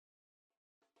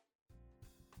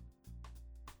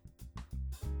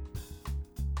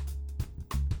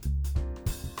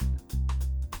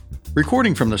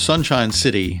Recording from the Sunshine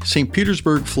City, St.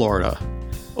 Petersburg, Florida,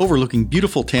 overlooking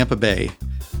beautiful Tampa Bay,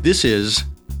 this is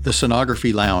the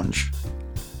Sonography Lounge,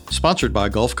 sponsored by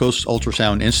Gulf Coast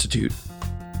Ultrasound Institute.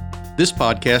 This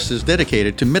podcast is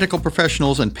dedicated to medical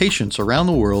professionals and patients around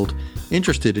the world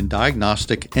interested in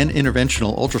diagnostic and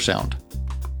interventional ultrasound.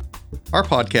 Our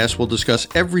podcast will discuss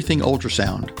everything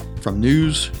ultrasound, from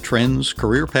news, trends,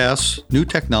 career paths, new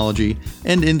technology,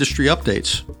 and industry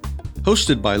updates.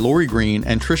 Hosted by Lori Green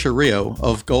and Tricia Rio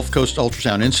of Gulf Coast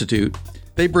Ultrasound Institute,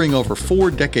 they bring over 4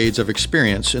 decades of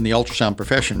experience in the ultrasound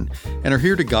profession and are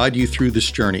here to guide you through this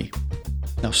journey.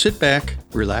 Now sit back,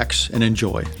 relax, and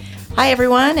enjoy. Hi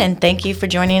everyone, and thank you for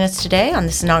joining us today on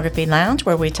the Sonography Lounge,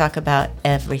 where we talk about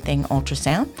everything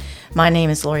ultrasound. My name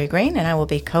is Lori Green, and I will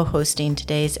be co-hosting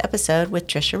today's episode with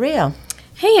Tricia Rio.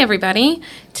 Hey everybody!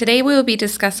 Today we will be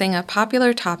discussing a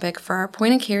popular topic for our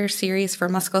point-of-care series for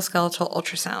musculoskeletal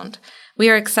ultrasound. We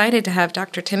are excited to have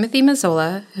Dr. Timothy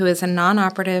Mazzola, who is a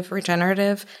non-operative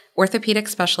regenerative orthopedic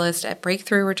specialist at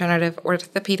Breakthrough Regenerative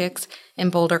Orthopedics in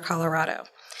Boulder, Colorado.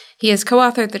 He has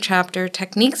co-authored the chapter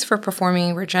Techniques for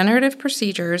Performing Regenerative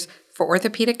Procedures for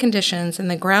Orthopedic Conditions in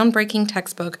the groundbreaking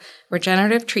textbook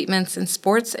Regenerative Treatments in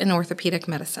Sports and Orthopedic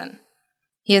Medicine.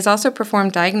 He has also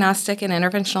performed diagnostic and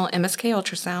interventional MSK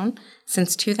ultrasound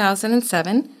since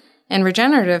 2007 and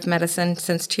regenerative medicine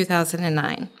since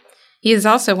 2009. He is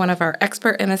also one of our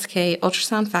expert MSK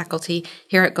ultrasound faculty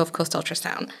here at Gulf Coast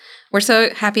Ultrasound. We're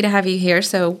so happy to have you here,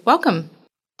 so welcome.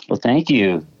 Well, thank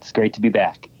you. It's great to be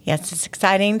back. Yes, it's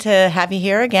exciting to have you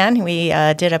here again. We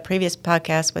did a previous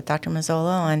podcast with Dr.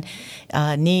 Mazzola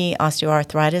on knee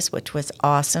osteoarthritis, which was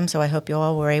awesome. So I hope you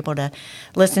all were able to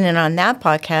listen in on that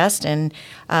podcast. And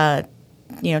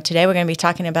today we're going to be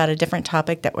talking about a different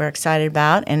topic that we're excited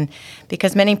about. And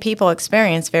because many people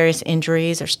experience various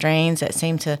injuries or strains that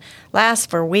seem to last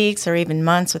for weeks or even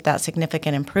months without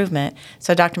significant improvement.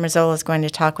 So Dr. Mazzola is going to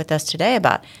talk with us today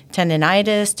about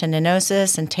tendinitis,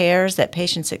 tendinosis, and tears that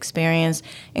patients experience,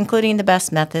 including the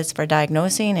best methods for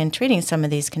diagnosing and treating some of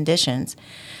these conditions.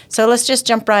 So let's just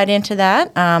jump right into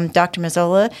that. Dr.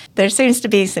 Mazzola, there seems to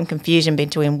be some confusion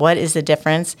between what is the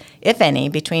difference, if any,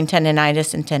 between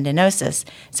tendinitis and tendinosis.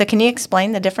 So can you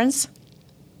explain the difference?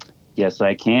 Yes,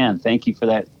 I can. Thank you for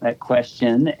that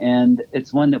question. And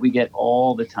it's one that we get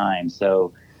all the time.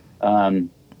 So, the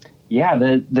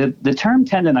term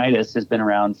tendinitis has been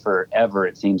around forever,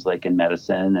 it seems like, in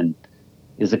medicine, and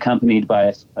is accompanied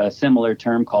by a similar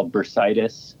term called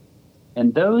bursitis.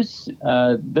 And those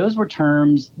were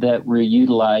terms that were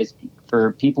utilized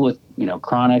for people with,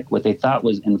 chronic, what they thought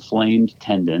was inflamed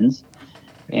tendons.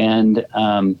 And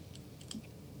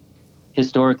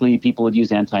historically, people would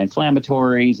use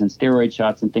anti-inflammatories and steroid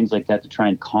shots and things like that to try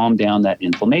and calm down that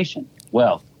inflammation.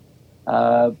 Well,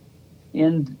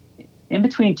 in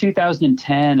between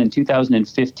 2010 and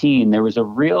 2015, there was a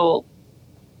real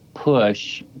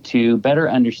push to better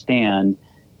understand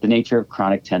the nature of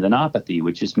chronic tendinopathy,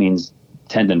 which just means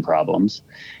tendon problems,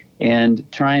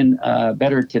 and try and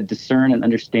better to discern and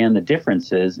understand the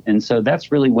differences. And so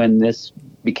that's really when this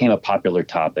became a popular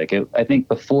topic. I think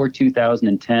before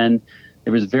 2010,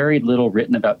 there was very little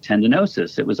written about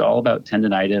tendinosis. It was all about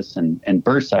tendinitis and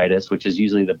bursitis, which is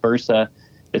usually the bursa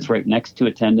that's right next to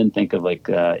a tendon. Think of like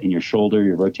in your shoulder,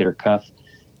 your rotator cuff,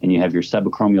 and you have your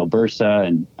subacromial bursa.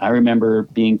 And I remember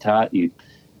being taught you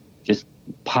just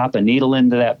pop a needle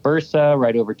into that bursa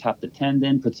right over top the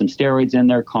tendon, put some steroids in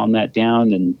there, calm that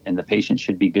down, and the patient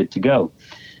should be good to go.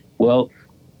 Well,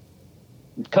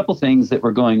 a couple things that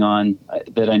were going on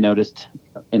that I noticed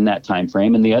in that time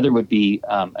frame, and the other would be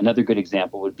another good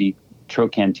example would be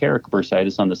trochanteric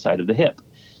bursitis on the side of the hip.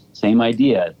 Same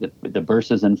idea. The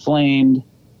bursa is inflamed.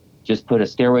 Just put a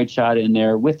steroid shot in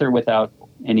there with or without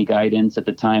any guidance. At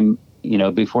the time,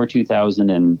 before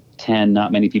 2010,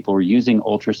 not many people were using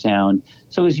ultrasound,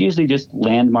 so it was usually just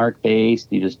landmark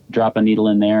based. You just drop a needle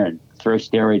in there and throw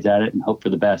steroids at it and hope for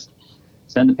the best.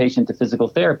 Send the patient to physical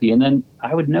therapy. And then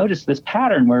I would notice this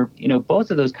pattern where,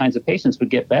 both of those kinds of patients would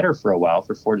get better for a while,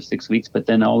 for 4 to 6 weeks, but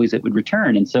then always it would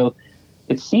return. And so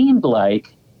it seemed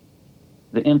like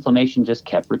the inflammation just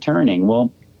kept returning.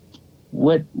 Well,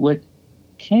 what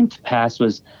came to pass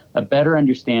was a better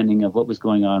understanding of what was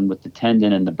going on with the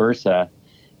tendon and the bursa.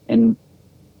 And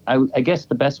I guess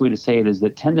the best way to say it is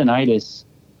that tendinitis,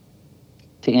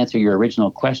 to answer your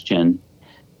original question,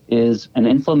 is an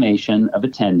inflammation of a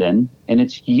tendon, and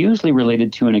it's usually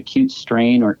related to an acute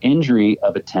strain or injury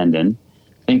of a tendon.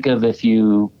 Think of if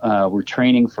you were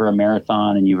training for a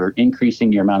marathon and you were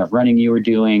increasing your amount of running you were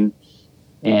doing,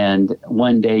 and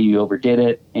one day you overdid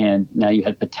it, and now you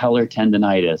had patellar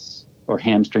tendonitis or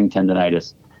hamstring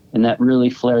tendonitis. And that really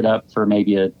flared up for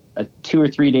maybe a a 2 or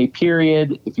 3 day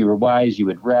period. If you were wise, you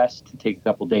would rest, take a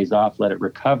couple days off, let it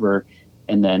recover,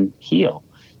 and then heal.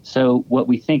 So what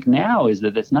we think now is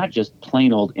that it's not just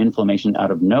plain old inflammation out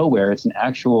of nowhere. It's an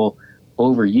actual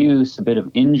overuse, a bit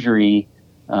of injury,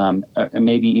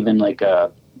 maybe even like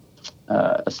a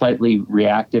slightly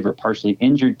reactive or partially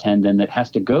injured tendon that has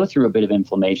to go through a bit of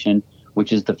inflammation,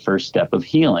 which is the first step of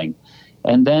healing.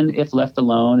 And then if left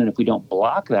alone, and if we don't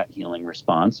block that healing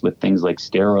response with things like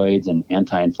steroids and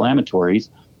anti-inflammatories,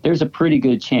 there's a pretty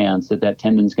good chance that that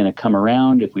tendon's going to come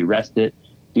around if we rest it,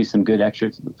 do some good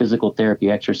physical therapy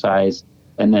exercise,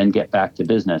 and then get back to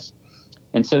business.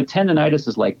 And so tendonitis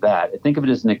is like that. I think of it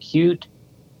as an acute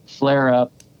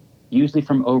flare-up, usually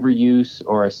from overuse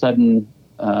or a sudden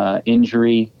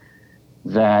injury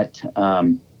that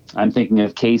I'm thinking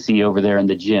of Casey over there in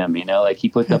the gym, like he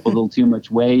put up a little too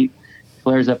much weight,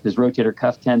 flares up his rotator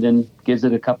cuff tendon, gives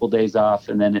it a couple days off,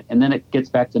 and then it gets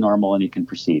back to normal and he can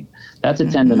proceed. That's a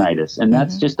tendonitis. And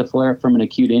that's just a flare up from an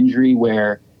acute injury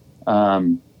where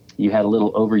you had a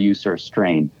little overuse or a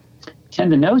strain.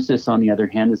 Tendinosis, on the other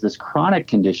hand, is this chronic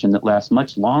condition that lasts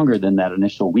much longer than that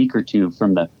initial week or two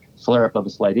from the flare-up of a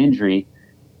slight injury.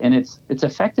 And it's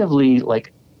effectively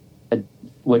like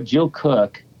what Jill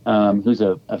Cook, who's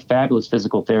a fabulous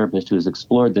physical therapist who has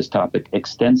explored this topic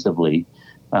extensively,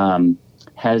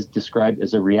 has described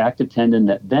as a reactive tendon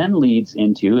that then leads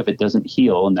into, if it doesn't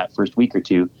heal in that first week or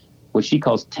two, what she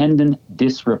calls tendon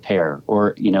disrepair,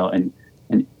 or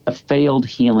a failed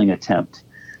healing attempt.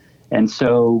 And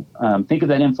so think of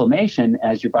that inflammation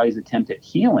as your body's attempt at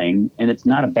healing, and it's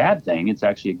not a bad thing. It's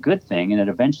actually a good thing, and it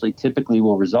eventually typically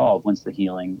will resolve once the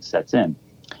healing sets in.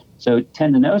 So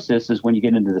tendinosis is when you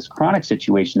get into this chronic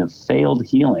situation of failed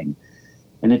healing,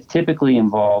 and it typically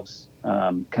involves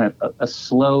kind of a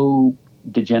slow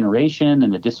degeneration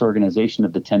and a disorganization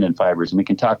of the tendon fibers. And we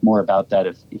can talk more about that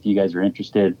if you guys are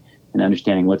interested in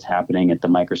understanding what's happening at the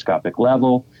microscopic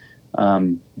level.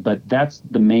 But that's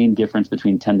the main difference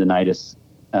between tendonitis,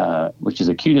 which is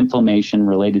acute inflammation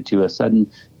related to a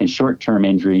sudden and short-term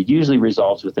injury, usually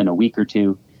resolves within a week or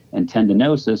two, and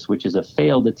tendinosis, which is a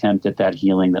failed attempt at that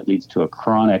healing that leads to a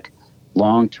chronic,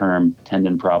 long-term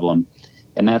tendon problem.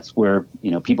 And that's where,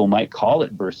 people might call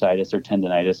it bursitis or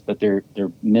tendonitis, but they're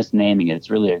misnaming it. It's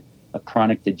really a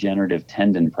chronic degenerative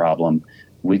tendon problem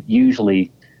with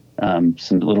usually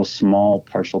some little small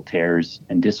partial tears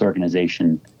and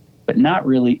disorganization, but not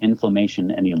really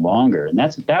inflammation any longer. And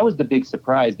that was the big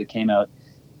surprise that came out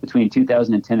between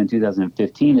 2010 and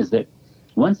 2015, is that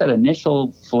once that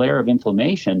initial flare of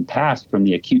inflammation passed from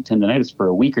the acute tendonitis for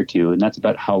a week or two, and that's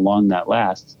about how long that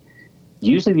lasts,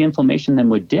 usually the inflammation then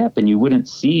would dip and you wouldn't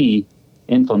see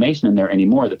inflammation in there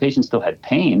anymore. The patient still had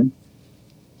pain,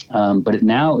 but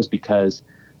now it was because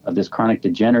of this chronic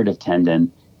degenerative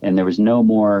tendon, and there was no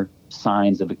more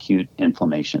signs of acute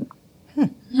inflammation.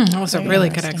 That was a really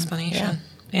good explanation.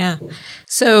 Yeah.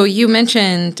 So you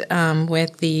mentioned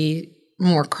with the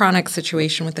more chronic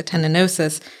situation with the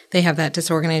tendinosis, they have that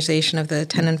disorganization of the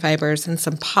tendon fibers and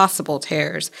some possible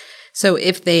tears. So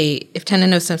if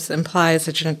tendinosis implies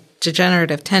a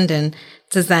degenerative tendon,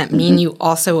 does that mean you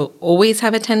also always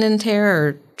have a tendon tear,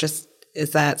 or just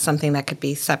is that something that could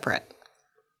be separate?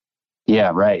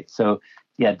 Yeah, right. So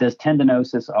does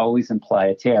tendinosis always imply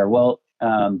a tear? Well,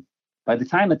 by the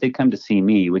time that they come to see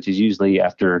me, which is usually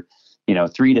after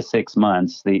 3 to 6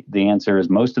 months, the answer is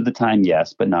most of the time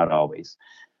yes, but not always.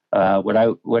 What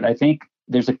I think,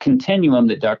 there's a continuum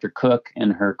that Dr. Cook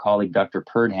and her colleague Dr.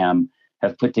 Purdham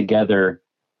have put together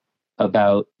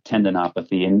about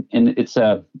tendinopathy, and it's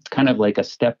a kind of like a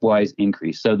stepwise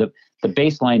increase. So the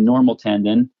baseline normal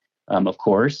tendon, of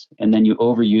course, and then you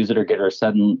overuse it or get a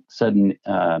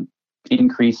sudden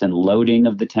increase in loading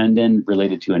of the tendon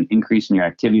related to an increase in your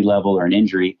activity level or an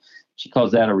injury. She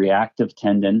calls that a reactive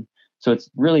tendon. So it's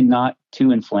really not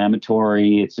too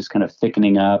inflammatory. It's just kind of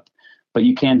thickening up. But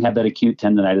you can have that acute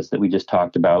tendonitis that we just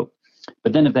talked about.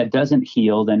 But then if that doesn't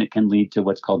heal, then it can lead to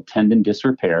what's called tendon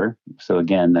disrepair. So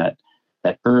again, that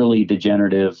early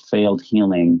degenerative failed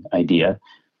healing idea.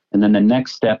 And then the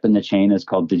next step in the chain is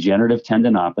called degenerative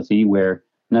tendinopathy, where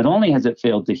not only has it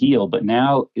failed to heal, but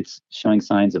now it's showing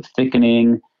signs of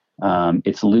thickening.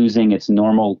 It's losing its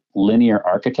normal linear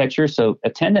architecture. So a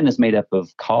tendon is made up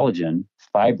of collagen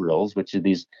fibrils, which are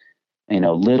these,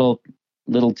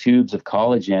 little tubes of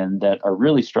collagen that are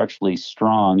really structurally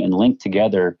strong and linked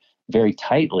together very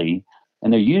tightly.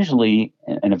 And they're usually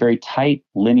in a very tight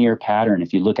linear pattern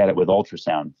if you look at it with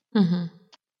ultrasound. Mm-hmm.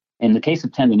 In the case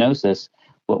of tendinosis,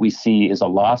 what we see is a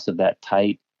loss of that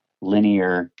tight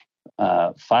linear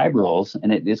fibrils,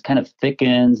 and it kind of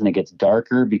thickens and it gets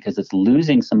darker because it's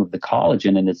losing some of the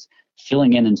collagen and it's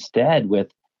filling in instead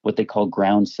with what they call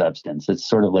ground substance. It's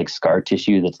sort of like scar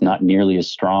tissue that's not nearly as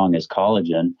strong as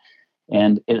collagen.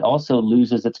 And it also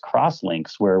loses its cross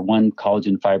links where one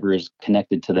collagen fiber is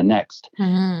connected to the next.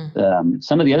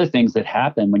 Some of the other things that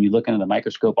happen when you look under the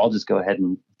microscope, I'll just go ahead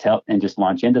and just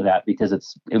launch into that because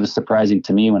it was surprising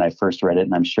to me when I first read it,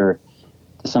 and I'm sure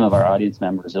to some of our audience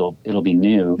members it'll be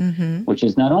new, which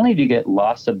is not only do you get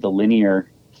loss of the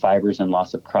linear fibers and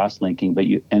loss of cross-linking, but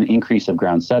an increase of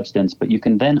ground substance, but you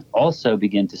can then also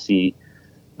begin to see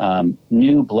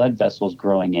new blood vessels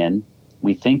growing in.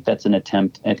 We think that's an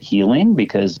attempt at healing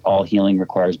because all healing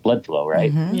requires blood flow,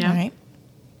 right? Yeah. Right.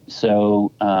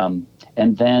 So,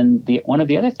 and then one of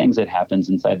the other things that happens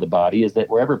inside the body is that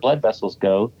wherever blood vessels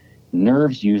go,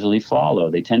 nerves usually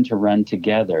follow. They tend to run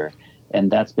together.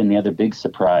 And that's been the other big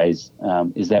surprise,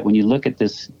 is that when you look at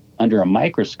this under a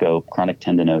microscope, chronic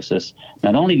tendinosis,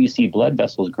 not only do you see blood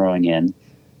vessels growing in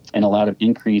and a lot of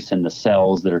increase in the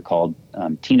cells that are called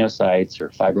tenocytes or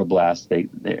fibroblasts,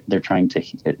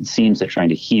 it seems they're trying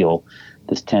to heal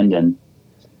this tendon.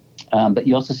 But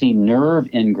you also see nerve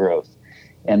ingrowth,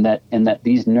 and that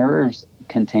these nerves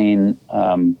contain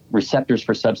receptors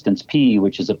for substance P,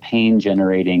 which is a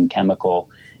pain-generating chemical.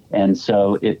 And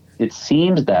so it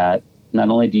seems that not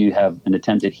only do you have an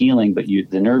attempt at healing, but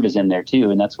the nerve is in there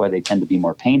too, and that's why they tend to be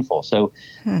more painful. So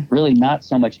really not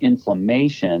so much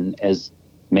inflammation as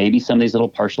maybe some of these little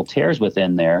partial tears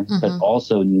within there, but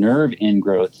also nerve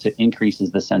ingrowth that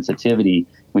increases the sensitivity.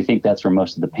 We think that's where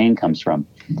most of the pain comes from.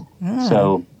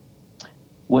 So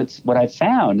what I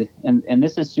found, and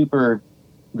this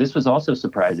was also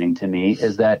surprising to me,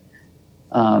 is that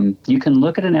you can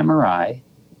look at an MRI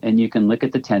and you can look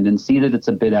at the tendon, see that it's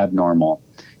a bit abnormal.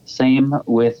 Same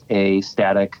with a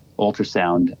static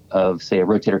ultrasound of, say, a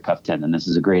rotator cuff tendon. This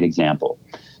is a great example.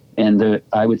 And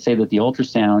I would say that the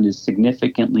ultrasound is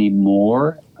significantly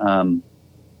more,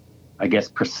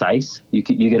 precise. You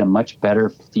get a much better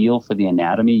feel for the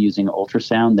anatomy using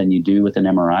ultrasound than you do with an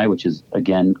MRI, which is,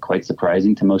 again, quite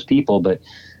surprising to most people. But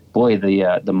boy,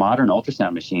 the modern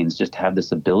ultrasound machines just have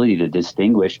this ability to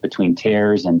distinguish between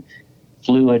tears and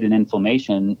fluid and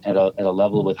inflammation at a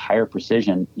level with higher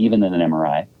precision, even than an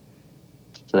MRI.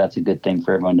 So that's a good thing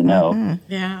for everyone to know.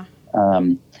 Yeah.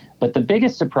 But the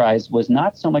biggest surprise was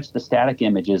not so much the static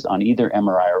images on either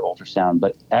MRI or ultrasound,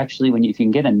 but actually if you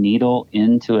can get a needle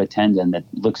into a tendon that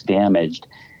looks damaged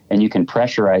and you can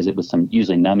pressurize it with some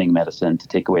usually numbing medicine to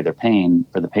take away their pain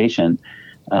for the patient,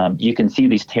 you can see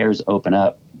these tears open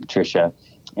up, Tricia.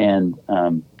 And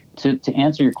to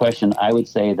answer your question, I would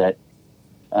say that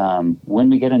when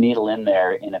we get a needle in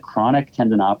there in a chronic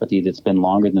tendinopathy that's been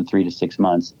longer than 3 to 6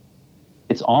 months,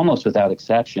 it's almost without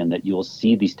exception that you will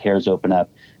see these tears open up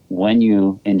when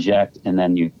you inject and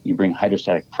then you bring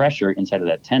hydrostatic pressure inside of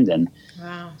that tendon.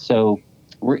 Wow. So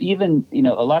we're even, a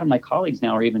lot of my colleagues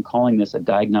now are even calling this a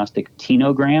diagnostic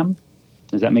tenogram.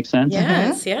 Does that make sense?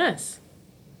 Yes, yes.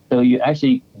 So you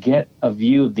actually get a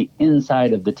view of the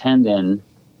inside of the tendon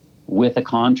with a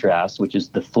contrast, which is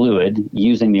the fluid,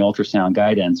 using the ultrasound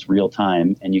guidance real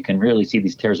time, and you can really see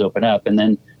these tears open up. And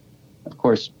then, of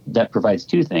course, that provides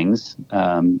two things.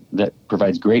 That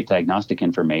provides great diagnostic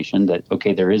information that,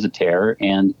 okay, there is a tear,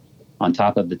 and on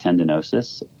top of the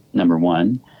tendinosis, number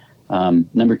one.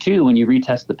 Number two, when you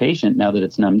retest the patient, now that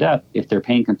it's numbed up, if their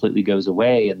pain completely goes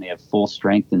away and they have full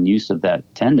strength and use of that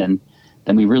tendon,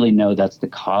 then we really know that's the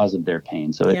cause of their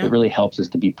pain. So it really helps us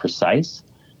to be precise.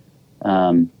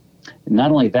 Not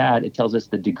only that, it tells us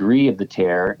the degree of the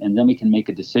tear, and then we can make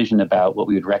a decision about what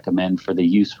we would recommend for the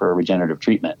use for a regenerative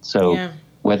treatment. So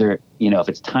whether, if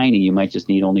it's tiny, you might just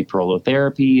need only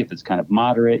prolotherapy. If it's kind of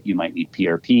moderate, you might need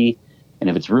PRP. And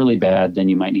if it's really bad, then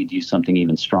you might need to use something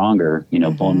even stronger,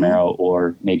 bone marrow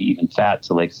or maybe even fat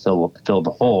to fill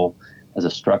the hole as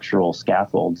a structural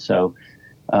scaffold. So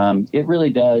it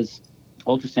really does.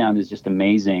 Ultrasound is just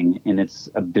amazing in its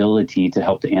ability to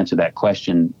help to answer that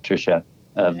question, Tricia,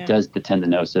 of does the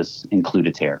tendinosis include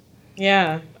a tear?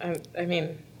 Yeah, I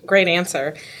mean, great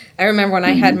answer. I remember when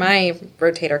I had my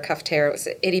rotator cuff tear, it was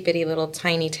an itty-bitty little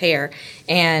tiny tear,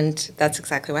 and that's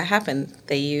exactly what happened.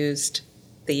 They used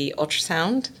the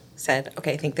ultrasound, said,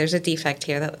 okay, I think there's a defect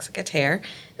here that looks like a tear.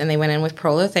 Then they went in with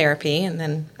prolotherapy, and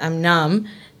then I'm numb,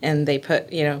 and they put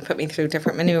me through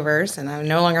different maneuvers, and I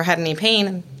no longer had any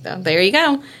pain, and there you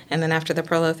go. And then after the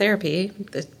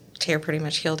prolotherapy, the tear pretty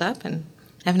much healed up, and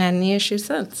I haven't had any issues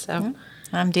since. So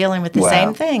I'm dealing with the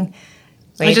same thing.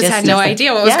 I just had no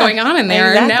idea what was going on in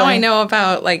there. Exactly. Now I know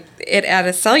about it at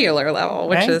a cellular level,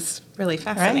 which is really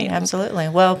fascinating. Right, absolutely.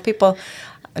 Well, people,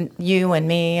 you and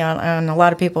me, and a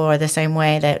lot of people are the same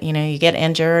way that, you get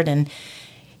injured and,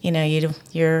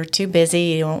 you're too busy.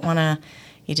 You don't want to,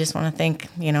 you just want to think,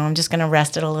 I'm just going to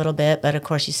rest it a little bit. But of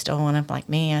course, you still want to, like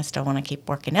me, I still want to keep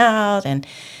working out. And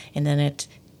then it,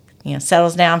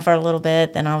 settles down for a little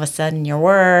bit. Then all of a sudden you're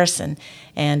worse.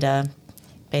 And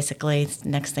basically,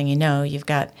 next thing you know, you've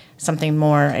got something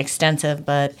more extensive.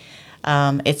 But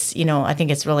it's, I think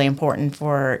it's really important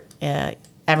for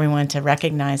everyone to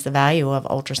recognize the value of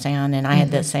ultrasound, and I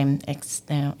had the same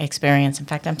experience. In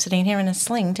fact, I'm sitting here in a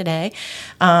sling today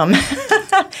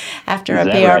after a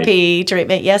PRP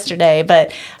treatment yesterday.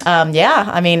 But on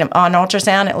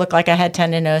ultrasound, it looked like I had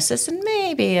tendinosis and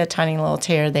maybe a tiny little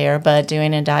tear there. But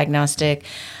doing a diagnostic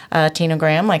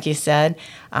tenogram, like you said,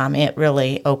 it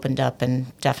really opened up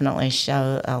and definitely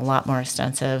showed a lot more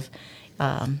extensive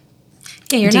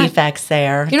defects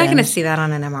there. You're not going to see that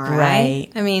on an MRI. Right.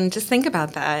 I mean, just think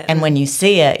about that. And when you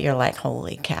see it, you're like,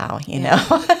 holy cow,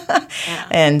 know. Yeah.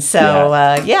 And so,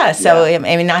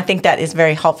 I think that is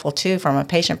very helpful, too, from a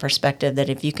patient perspective, that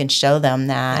if you can show them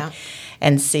that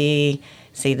and see,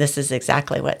 this is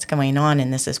exactly what's going on,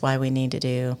 and this is why we need to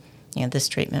do, this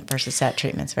treatment versus that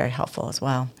treatment is very helpful as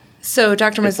well. So,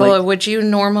 Dr. Mazzola, would you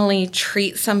normally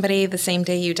treat somebody the same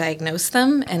day you diagnose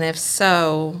them? And if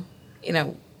so,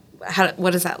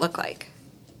 what does that look like?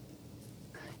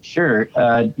 Sure.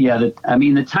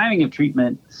 The timing of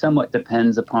treatment somewhat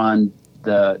depends upon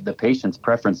the patient's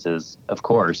preferences, of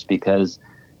course, because,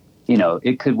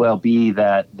 it could well be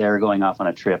that they're going off on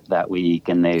a trip that week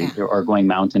and they are going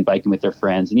mountain biking with their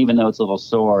friends. And even though it's a little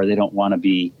sore, they don't want to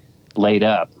be laid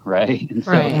up, right? And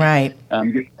so, right.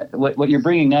 What you're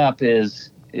bringing up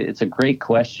it's a great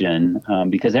question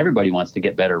because everybody wants to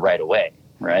get better right away,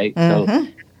 right? Mm-hmm.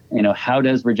 So, how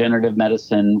does regenerative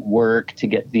medicine work to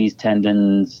get these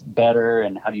tendons better,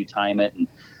 and how do you time it? And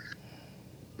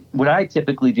what I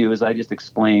typically do is I just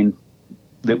explain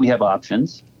that we have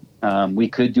options. We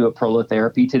could do a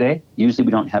prolotherapy today. Usually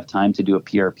we don't have time to do a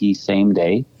PRP same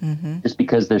day, just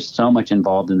because there's so much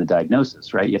involved in the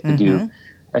diagnosis, right? You have to do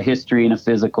a history and a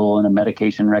physical and a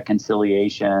medication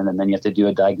reconciliation, and then you have to do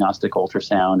a diagnostic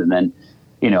ultrasound, and then,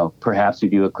 perhaps we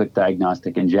do a quick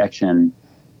diagnostic injection.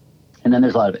 And then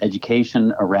there's a lot of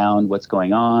education around what's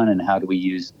going on and how do we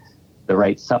use the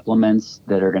right supplements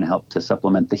that are going to help to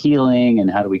supplement the healing, and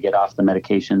how do we get off the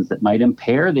medications that might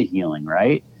impair the healing,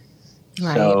 right?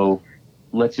 So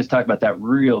let's just talk about that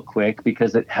real quick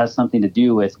because it has something to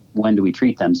do with when do we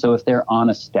treat them. So if they're on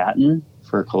a statin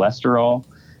for cholesterol,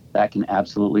 that can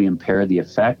absolutely impair the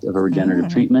effect of a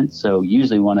regenerative treatment. So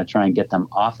usually we want to try and get them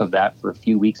off of that for a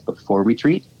few weeks before we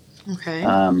treat. Okay.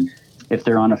 If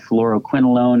they're on a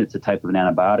fluoroquinolone, it's a type of an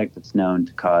antibiotic that's known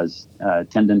to cause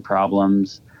tendon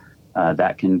problems.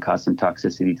 That can cause some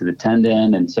toxicity to the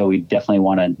tendon. And so we definitely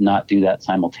want to not do that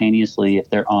simultaneously. If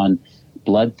they're on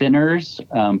blood thinners,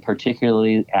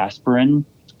 particularly aspirin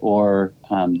or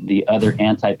the other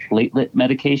antiplatelet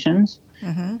medications,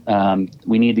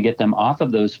 we need to get them off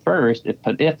of those first, if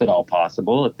at all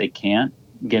possible. If they can't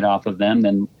get off of them,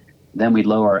 then we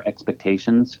lower our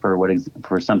expectations for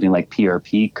for something like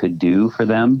PRP could do for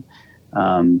them,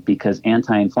 because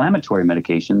anti-inflammatory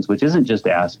medications, which isn't just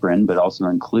aspirin, but also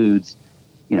includes,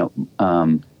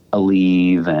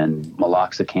 Aleve and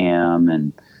meloxicam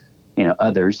and,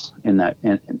 others in that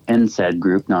NSAID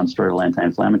group, non-steroidal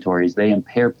anti-inflammatories, they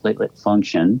impair platelet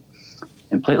function.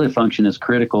 And platelet function is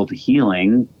critical to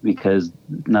healing because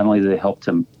not only do they help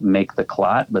to make the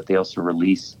clot, but they also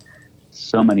release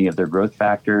so many of their growth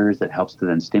factors that helps to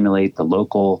then stimulate the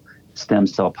local stem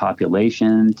cell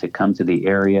population to come to the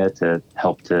area to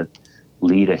help to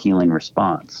lead a healing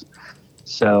response.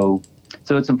 So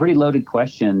it's a pretty loaded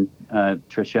question,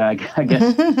 Tricia. I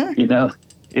guess,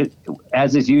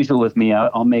 as is usual with me,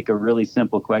 I'll make a really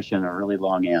simple question a really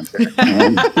long answer.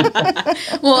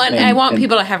 Well, and I want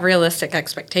people to have realistic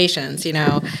expectations.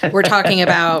 We're talking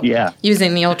about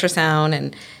using the ultrasound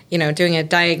and, doing a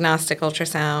diagnostic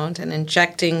ultrasound and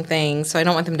injecting things. So I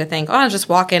don't want them to think, I'll just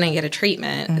walk in and get a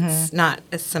treatment. It's not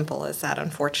as simple as that,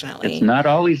 unfortunately. It's not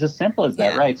always as simple as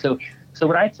that, right? So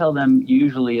what I tell them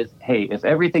usually is, hey, if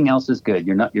everything else is good,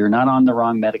 you're not on the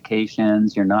wrong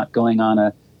medications, you're not going on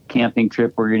a camping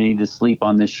trip where you need to sleep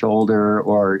on this shoulder,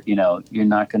 or, you're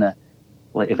not going to,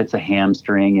 if it's a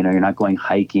hamstring, you're not going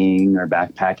hiking or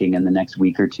backpacking in the next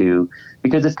week or two,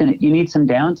 because you need some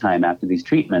downtime after these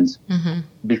treatments,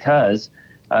 because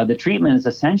the treatment is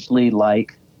essentially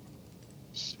like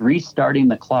restarting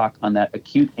the clock on that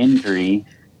acute injury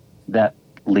that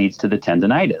leads to the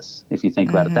tendonitis, if you think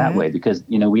about it that way, because,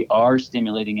 we are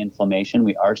stimulating inflammation.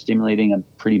 We are stimulating a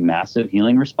pretty massive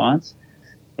healing response.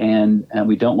 And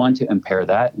we don't want to impair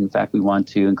that. In fact, we want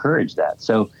to encourage that.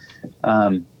 So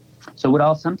what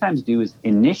I'll sometimes do is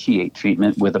initiate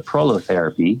treatment with a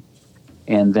prolotherapy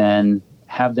and then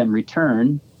have them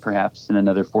return perhaps in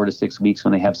another 4 to 6 weeks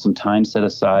when they have some time set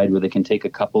aside where they can take a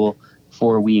couple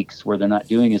 4 weeks where they're not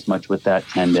doing as much with that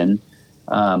tendon.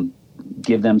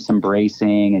 Give them some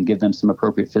bracing and give them some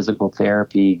appropriate physical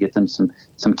therapy, get them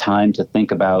some time to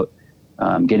think about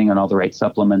getting on all the right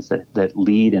supplements that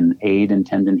lead and aid in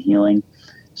tendon healing.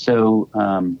 So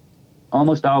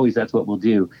almost always that's what we'll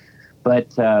do. But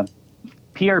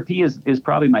PRP is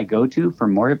probably my go-to for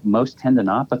most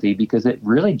tendinopathy because it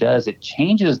really does. It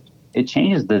changes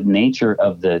the nature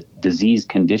of the disease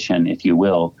condition, if you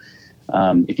will.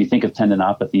 If you think of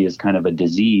tendinopathy as kind of a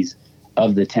disease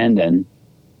of the tendon,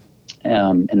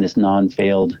 and this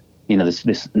non-failed,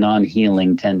 this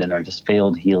non-healing tendon or just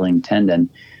failed healing tendon.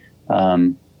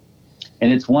 And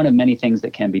it's one of many things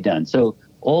that can be done. So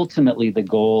ultimately the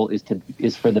goal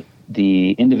is for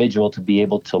the individual to be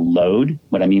able to load.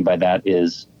 What I mean by that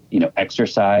is,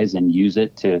 exercise and use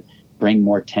it to bring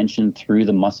more tension through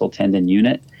the muscle tendon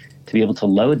unit to be able to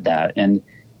load that. And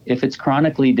if it's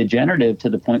chronically degenerative to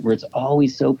the point where it's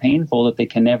always so painful that they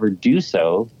can never do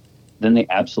so, then they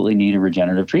absolutely need a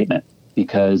regenerative treatment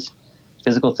because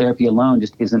physical therapy alone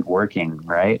just isn't working,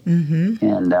 right? Mm-hmm.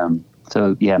 And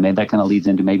so, maybe that kind of leads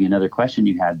into maybe another question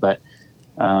you had. But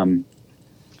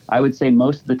I would say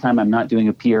most of the time I'm not doing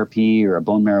a PRP or a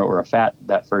bone marrow or a fat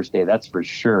that first day, that's for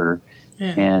sure.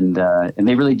 Yeah. And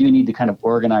they really do need to kind of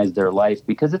organize their life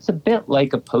because it's a bit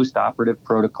like a post-operative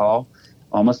protocol,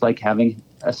 almost like having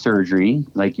a surgery,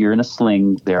 like you're in a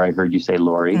sling there, I heard you say,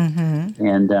 Lori. Mm-hmm.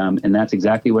 And that's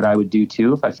exactly what I would do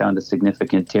too. If I found a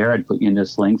significant tear, I'd put you into a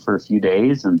sling for a few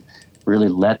days and really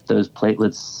let those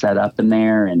platelets set up in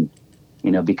there and,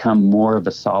 become more of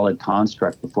a solid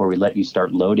construct before we let you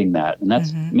start loading that. And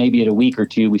that's maybe at a week or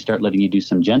two, we start letting you do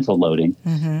some gentle loading.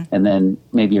 Mm-hmm. And then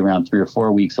maybe around 3 or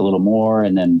 4 weeks, a little more.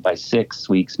 And then by 6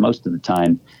 weeks, most of the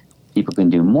time, people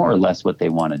can do more or less what they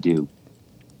want to do.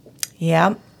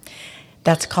 Yeah.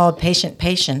 That's called patient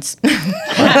patience.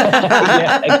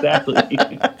 Yeah, exactly.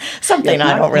 Something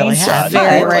I don't really have.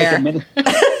 Very rare.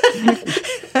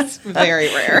 That's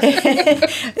very rare.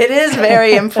 It is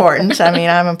very important. I mean,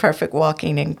 I'm a perfect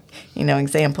walking,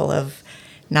 example of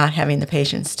not having the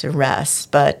patience to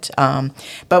rest. But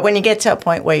when you get to a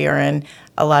point where you're in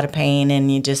a lot of pain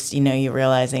and you just, you're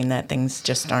realizing that things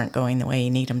just aren't going the way you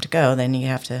need them to go, then you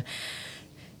have to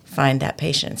find that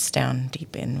patience down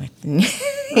deep in with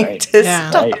to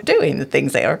stop doing the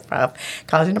things that are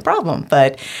causing a problem.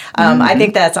 But I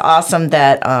think that's awesome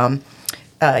that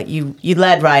you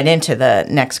led right into the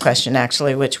next question,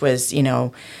 actually, which was,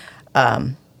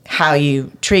 how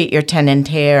you treat your tendon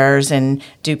tears, and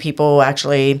do people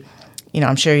actually,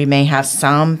 I'm sure you may have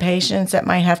some patients that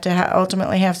might have to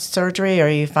ultimately have surgery. Or are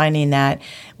you finding that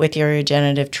with your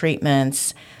regenerative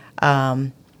treatments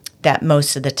that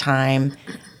most of the time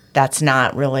that's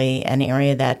not really an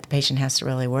area that the patient has to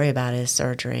really worry about is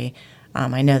surgery?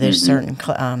 I know there's certain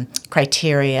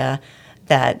criteria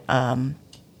that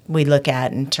we look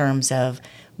at in terms of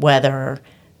whether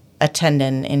a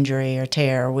tendon injury or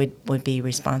tear would be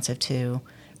responsive to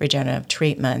regenerative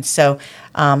treatment. So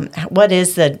what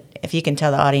is if you can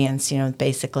tell the audience,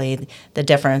 basically the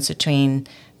difference between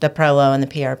the Prolo and the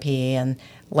PRP and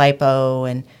lipo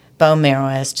and bone marrow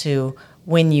as to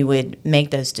when you would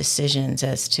make those decisions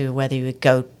as to whether you would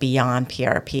go beyond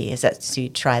PRP? Is that so you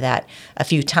try that a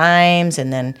few times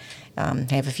and then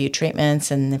have a few treatments,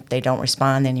 and if they don't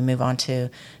respond, then you move on to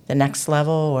the next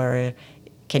level? Or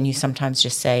can you sometimes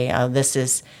just say, oh, this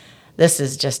is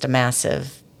just a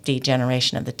massive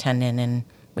degeneration of the tendon and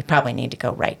we probably need to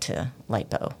go right to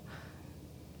lipo?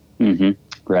 Mm-hmm.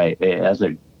 Right.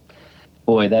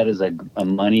 That is a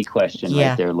money question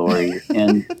right there, Lori.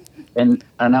 And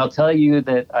I'll tell you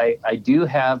that I do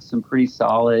have some pretty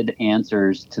solid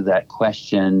answers to that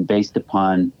question based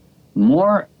upon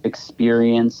more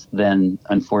experience than,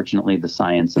 unfortunately, the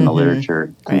science and the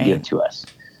literature can give to us.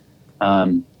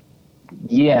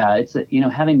 It's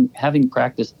having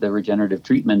practiced the regenerative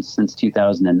treatments since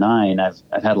 2009,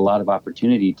 I've had a lot of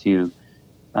opportunity to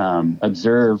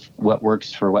observe what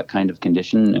works for what kind of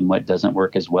condition and what doesn't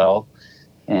work as well.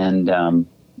 And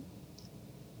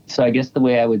so I guess the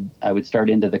way I would start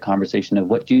into the conversation of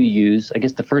what do you use? I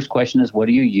guess the first question is, what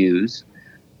do you use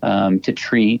to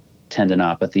treat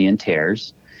tendinopathy and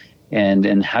tears?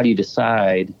 And how do you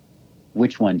decide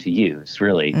which one to use,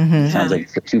 really? It sounds like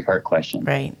it's a two-part question.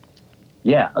 Right.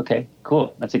 Yeah, okay,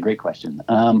 cool. That's a great question.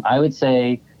 I would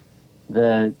say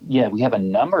we have a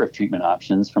number of treatment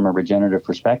options from a regenerative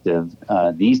perspective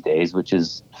these days, which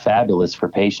is fabulous for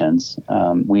patients.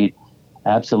 We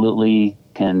absolutely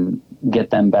can get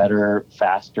them better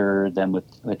faster than with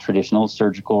a traditional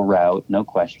surgical route, no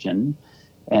question.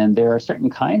 And there are certain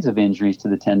kinds of injuries to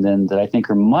the tendon that I think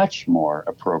are much more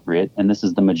appropriate. And this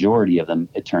is the majority of them,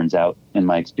 it turns out, in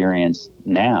my experience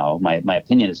now. My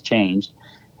opinion has changed,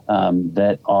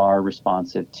 that are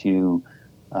responsive to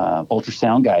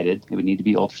ultrasound guided. It would need to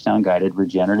be ultrasound guided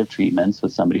regenerative treatments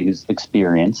with somebody who's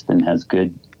experienced and has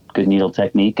good needle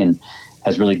technique and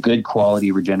has really good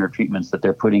quality regenerative treatments that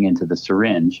they're putting into the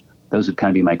syringe. Those would kind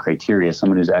of be my criteria,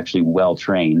 someone who's actually well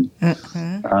trained.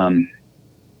 Mm-hmm.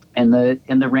 And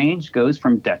the range goes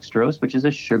from dextrose, which is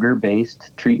a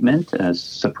sugar-based treatment,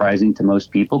 surprising to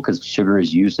most people because sugar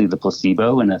is usually the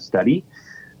placebo in a study.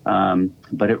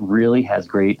 But it really has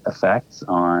great effects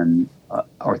on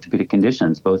orthopedic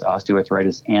conditions, both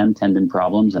osteoarthritis and tendon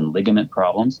problems and ligament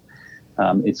problems.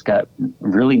 It's got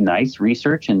really nice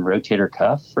research in rotator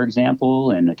cuff, for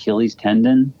example, and Achilles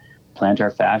tendon,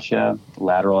 plantar fascia,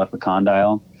 lateral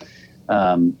epicondyle.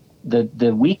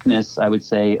 The weakness, I would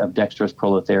say, of dextrose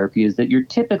prolotherapy is that you're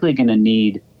typically going to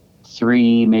need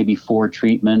 3, maybe 4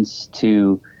 treatments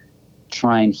to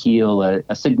try and heal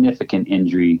a significant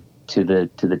injury to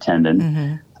the tendon.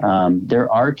 Mm-hmm.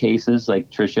 There are cases like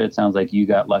Tricia. It sounds like you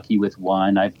got lucky with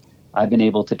one. I've been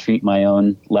able to treat my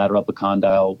own lateral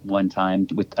epicondyle one time.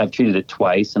 I've treated it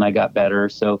twice and I got better.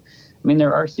 So, I mean,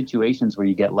 there are situations where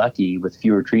you get lucky with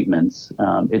fewer treatments.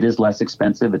 It is less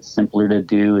expensive. It's simpler to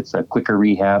do. It's a quicker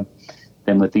rehab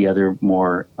than with the other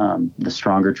more, the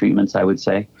stronger treatments, I would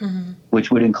say, mm-hmm. which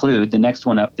would include the next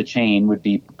one up the chain would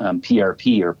be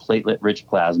PRP or platelet-rich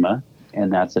plasma.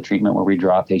 And that's a treatment where we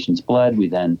draw a patient's blood. We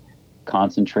then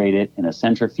concentrate it in a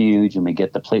centrifuge and we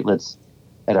get the platelets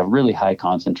at a really high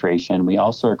concentration. We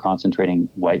also are concentrating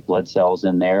white blood cells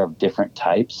in there of different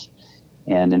types.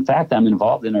 And in fact, I'm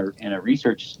involved in a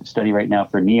research study right now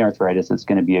for knee arthritis. It's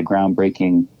going to be a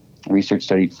groundbreaking research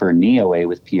study for knee OA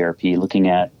with PRP, looking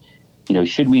at,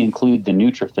 should we include the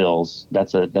neutrophils?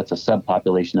 That's a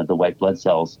subpopulation of the white blood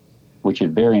cells, which are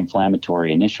very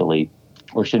inflammatory initially,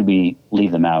 or should we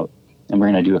leave them out? And we're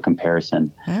going to do a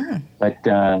comparison. But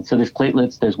so there's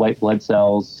platelets, there's white blood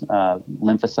cells,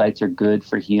 lymphocytes are good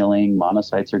for healing,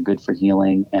 monocytes are good for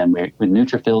healing, and with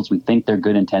neutrophils, we think they're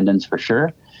good in tendons for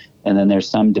sure. And then there's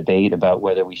some debate about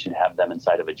whether we should have them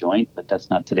inside of a joint, but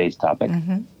that's not today's topic.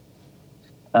 Mm-hmm.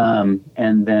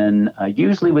 And then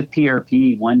usually with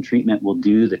PRP, one treatment will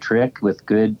do the trick with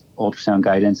good ultrasound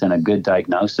guidance and a good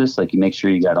diagnosis. Like you make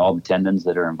sure you got all the tendons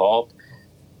that are involved.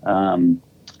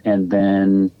 And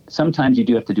then sometimes you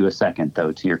do have to do a second,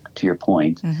 though, to your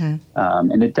point.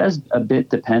 Mm-hmm. And it does a bit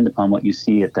depend upon what you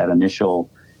see at that initial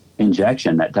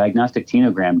injection. That diagnostic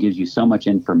tenogram gives you so much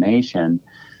information.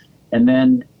 And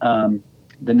then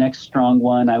the next strong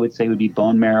one I would say would be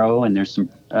bone marrow. And there's some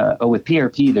with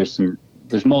PRP,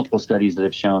 there's multiple studies that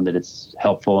have shown that it's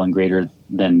helpful and greater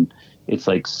than it's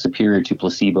like superior to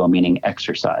placebo, meaning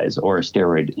exercise or a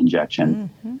steroid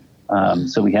injection. Mm-hmm.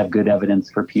 So we have good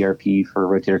evidence for PRP for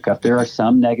rotator cuff. There are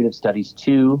some negative studies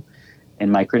too,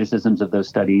 and my criticisms of those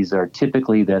studies are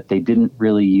typically that they didn't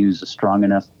really use a strong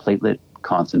enough platelet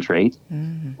concentrate,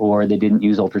 mm-hmm. or they didn't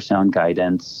use ultrasound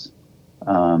guidance.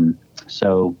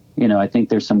 So, I think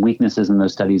there's some weaknesses in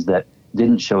those studies that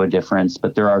didn't show a difference,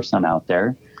 but there are some out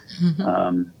there.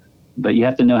 Mm-hmm. But you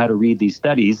have to know how to read these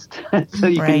studies so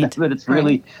you can know that it's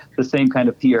really the same kind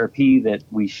of PRP that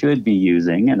we should be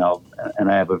using, and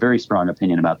I have a very strong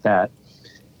opinion about that.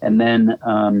 And then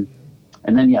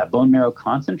bone marrow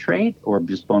concentrate or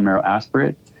just bone marrow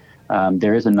aspirate.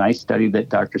 There is a nice study that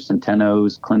Dr.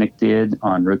 Centeno's clinic did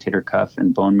on rotator cuff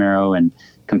and bone marrow, and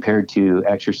compared to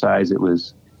exercise, it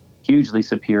was hugely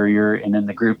superior. And then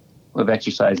the group of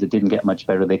exercise that didn't get much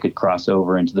better, they could cross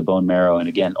over into the bone marrow, and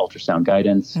again, ultrasound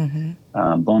guidance.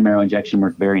 Mm-hmm. Bone marrow injection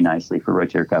worked very nicely for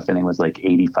rotator cuff. I think it was like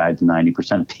 85 to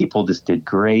 90% of people just did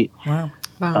great. Wow.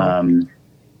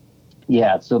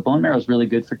 So bone marrow is really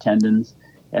good for tendons.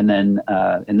 And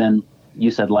then you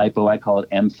said lipo, I call it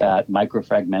MFAT,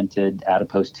 microfragmented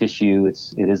adipose tissue.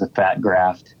 It is a fat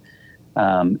graft.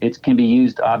 It can be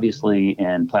used obviously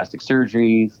in plastic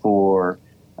surgery for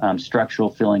structural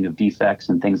filling of defects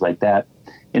and things like that.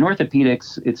 In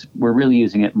orthopedics, we're really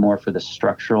using it more for the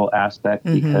structural aspect,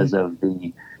 mm-hmm. because of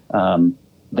the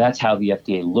that's how the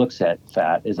FDA looks at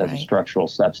fat, is as a structural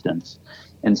substance.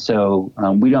 And so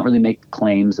we don't really make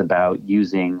claims about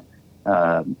using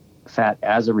fat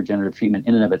as a regenerative treatment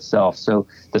in and of itself. So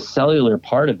the cellular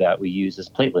part of that we use is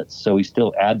platelets. So we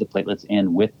still add the platelets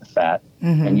in with the fat,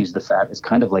 mm-hmm. and use the fat as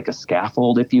kind of like a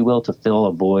scaffold, if you will, to fill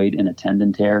a void in a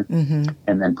tendon tear, mm-hmm.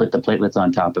 and then put the platelets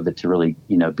on top of it to really,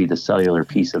 be the cellular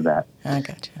piece of that. I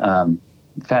gotcha.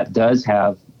 Fat does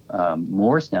have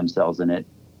more stem cells in it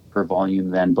per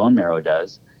volume than bone marrow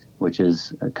does, which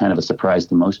is kind of a surprise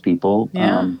to most people.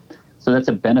 Yeah. So that's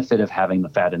a benefit of having the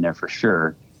fat in there for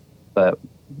sure. But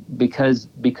because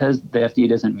the FDA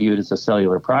doesn't view it as a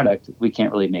cellular product, we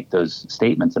can't really make those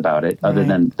statements about it other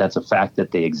than that's a fact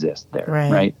that they exist there,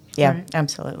 right? Yeah,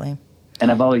 absolutely. And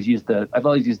I've always used the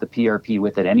PRP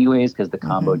with it anyways, because the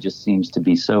combo just seems to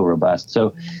be so robust.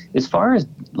 So as far as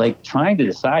like trying to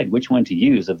decide which one to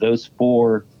use of those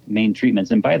 4 main treatments,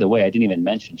 and by the way, I didn't even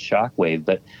mention shockwave,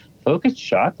 but focused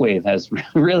shockwave has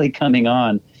really coming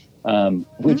on,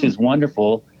 which is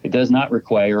wonderful. It does not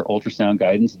require ultrasound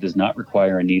guidance. It does not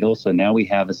require a needle. So now we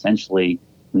have essentially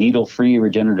needle-free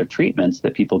regenerative treatments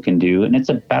that people can do. And it's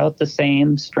about the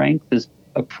same strength as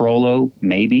a Prolo,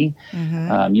 maybe.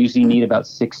 Usually you need about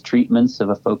 6 treatments of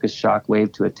a focused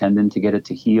shockwave to a tendon to get it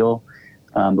to heal.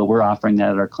 But we're offering that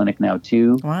at our clinic now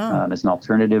too, as an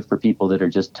alternative for people that are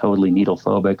just totally needle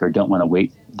phobic or don't want to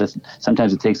wait.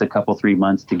 Sometimes it takes a couple, 3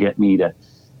 months to get me to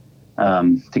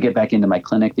get back into my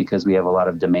clinic because we have a lot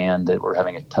of demand that we're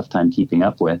having a tough time keeping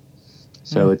up with.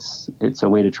 So it's a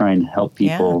way to try and help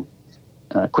people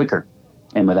quicker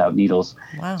and without needles.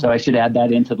 Wow. So I should add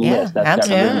that into the list. That's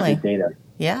got really good data.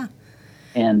 Yeah.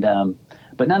 And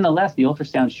but nonetheless, the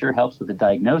ultrasound sure helps with the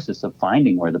diagnosis of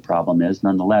finding where the problem is.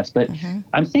 Nonetheless, but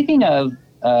I'm thinking of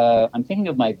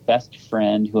my best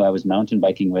friend who I was mountain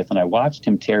biking with, and I watched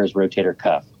him tear his rotator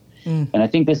cuff. And I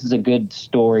think this is a good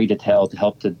story to tell to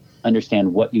help to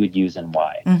understand what you would use and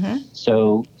why.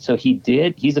 So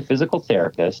he's a physical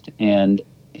therapist, and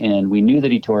we knew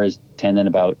that he tore his tendon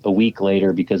about a week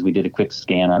later because we did a quick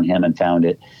scan on him and found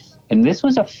it. And this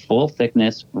was a full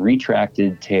thickness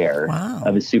retracted tear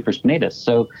of his supraspinatus.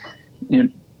 So,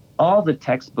 all the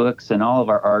textbooks and all of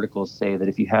our articles say that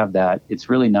if you have that, it's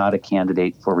really not a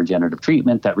candidate for regenerative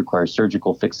treatment. That requires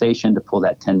surgical fixation to pull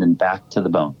that tendon back to the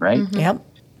bone, right? Yep.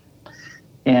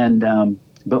 And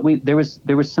but there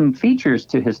was some features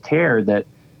to his tear that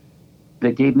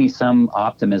gave me some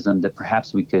optimism that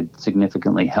perhaps we could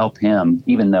significantly help him,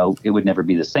 even though it would never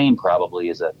be the same probably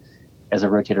as a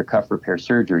rotator cuff repair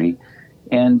surgery.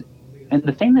 And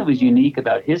the thing that was unique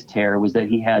about his tear was that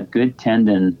he had good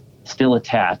tendon still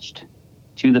attached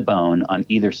to the bone on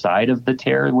either side of the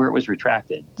tear where it was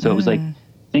retracted. So it was like,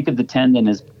 think of the tendon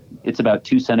as it's about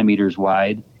 2 centimeters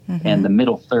wide, and the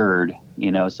middle third,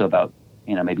 so about,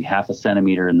 maybe half a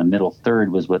centimeter in the middle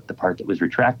third was what the part that was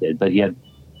retracted, but he had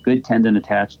good tendon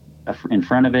attached in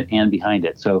front of it and behind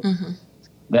it. So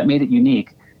that made it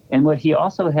unique. And what he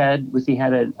also had was he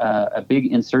had a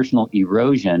big insertional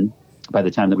erosion by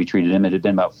the time that we treated him. It had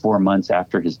been about 4 months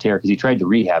after his tear because he tried to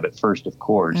rehab it first, of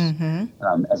course,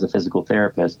 as a physical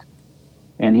therapist.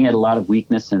 And he had a lot of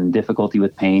weakness and difficulty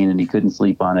with pain, and he couldn't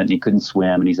sleep on it, and he couldn't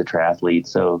swim, and he's a triathlete.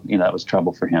 So, that was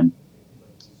trouble for him.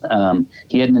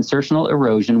 He had an insertional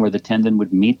erosion where the tendon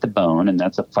would meet the bone, and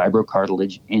that's a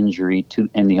fibrocartilage injury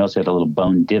and he also had a little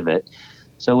bone divot.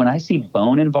 So when I see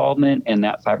bone involvement and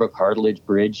that fibrocartilage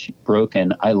bridge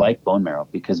broken, I like bone marrow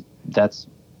because that's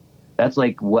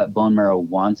like what bone marrow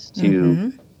wants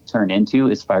to turn into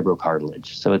is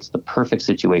fibrocartilage. So it's the perfect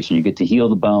situation. You get to heal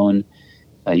the bone,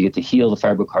 you get to heal the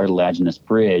fibrocartilaginous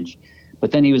bridge,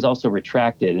 but then he was also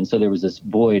retracted. And so there was this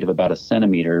void of about 1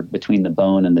 centimeter between the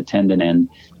bone and the tendon end.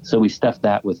 So we stuffed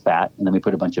that with fat, and then we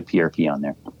put a bunch of PRP on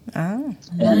there. Oh,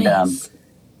 and, nice.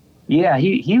 Yeah,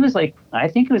 he was like, I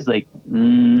think it was like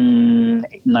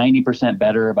 90%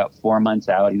 better about 4 months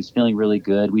out. He was feeling really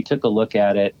good. We took a look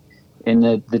at it, and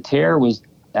the tear was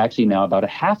actually now about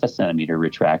 0.5 centimeter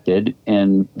retracted,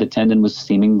 and the tendon was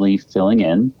seemingly filling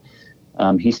in.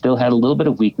 He still had a little bit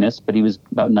of weakness, but he was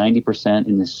about 90%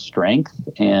 in his strength,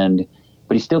 but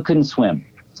he still couldn't swim.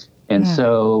 And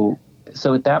so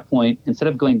at that point, instead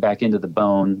of going back into the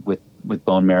bone with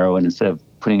bone marrow and instead of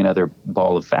putting another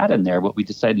ball of fat in there, what we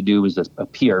decided to do was a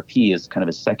PRP as kind of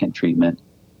a second treatment.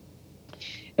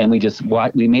 And we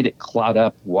made it clot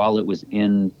up while it was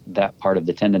in that part of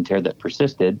the tendon tear that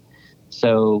persisted.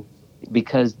 So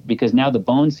because now the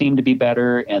bone seemed to be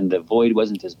better and the void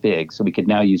wasn't as big, so we could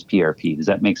now use PRP. Does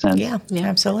that make sense? Yeah,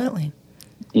 absolutely.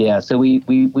 Yeah, so we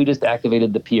just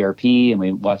activated the PRP and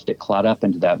we watched it clot up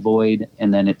into that void.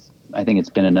 And then I think it's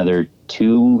been another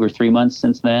 2 or 3 months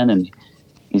since then, and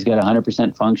he's got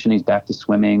 100% function. He's back to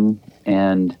swimming,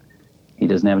 and he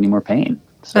doesn't have any more pain.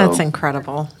 So, that's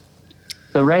incredible.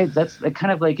 So, right, that's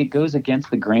kind of like it goes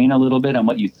against the grain a little bit on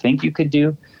what you think you could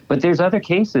do. But there's other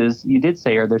cases, you did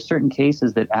say, are there certain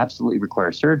cases that absolutely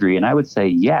require surgery? And I would say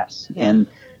yes. Yeah. And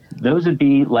those would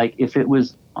be like if it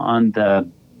was on the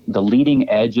leading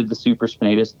edge of the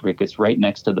supraspinatus, like it's right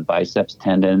next to the biceps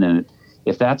tendon, and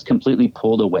if that's completely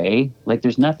pulled away, like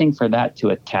there's nothing for that to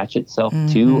attach itself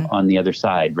to on the other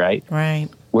side, right? Right.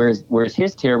 Whereas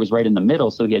his tear was right in the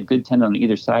middle, so he had good tendon on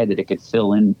either side that it could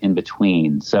fill in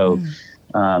between. So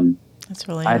that's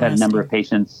really I've had a number of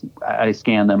patients, I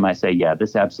scan them, I say, yeah,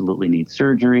 this absolutely needs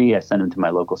surgery. I send them to my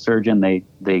local surgeon. They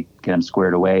get them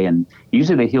squared away, and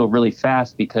usually they heal really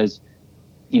fast because,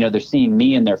 they're seeing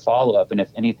me in their follow-up, and if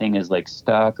anything is like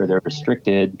stuck or they're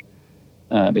restricted,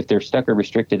 if they're stuck or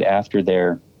restricted after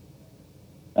their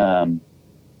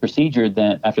procedure,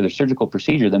 then after their surgical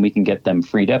procedure, then we can get them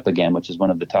freed up again, which is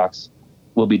one of the talks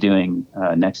we'll be doing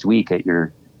next week at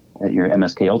your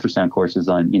MSK ultrasound courses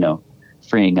on,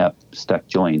 freeing up stuck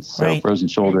joints. So right. Frozen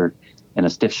shoulder and a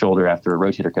stiff shoulder after a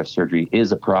rotator cuff surgery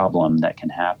is a problem that can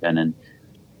happen.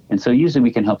 And so usually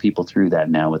we can help people through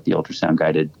that now with the ultrasound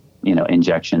guided,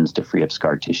 injections to free up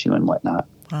scar tissue and whatnot.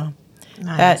 Wow.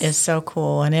 Nice. That is so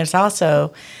cool. And it's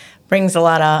also brings a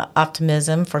lot of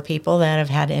optimism for people that have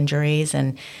had injuries,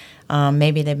 and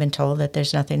maybe they've been told that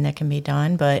there's nothing that can be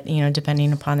done, but,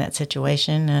 depending upon that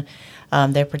situation,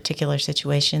 their particular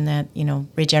situation, that,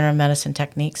 regenerative medicine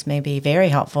techniques may be very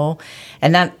helpful.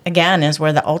 And that, again, is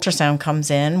where the ultrasound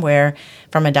comes in, where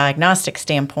from a diagnostic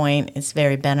standpoint, it's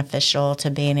very beneficial to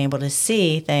being able to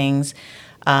see things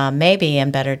maybe in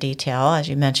better detail, as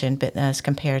you mentioned, but as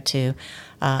compared to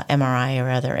MRI or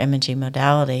other imaging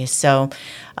modalities. So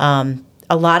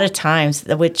a lot of times,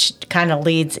 which kind of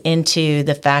leads into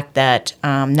the fact that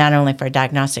not only for a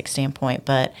diagnostic standpoint,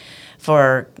 but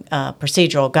for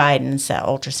procedural guidance, that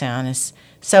ultrasound is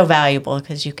so valuable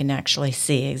because you can actually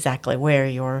see exactly where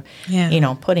you're,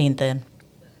 putting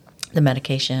the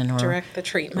medication or direct the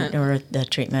treatment. Or the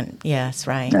treatment. Yes,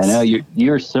 right. I know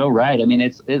you're so right. I mean,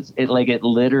 it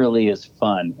literally is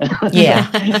fun.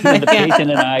 Yeah. The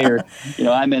patient and I are,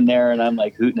 I'm in there and I'm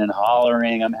like hooting and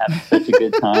hollering. I'm having such a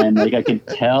good time. Like I can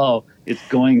tell it's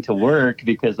going to work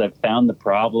because I've found the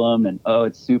problem, and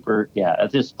it's super. Yeah,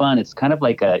 it's just fun. It's kind of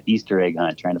like a Easter egg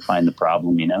hunt, trying to find the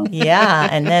problem. Yeah,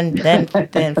 and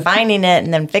then finding it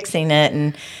and then fixing it,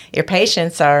 and your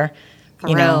patients are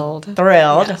thrilled.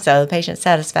 Yeah. So the patient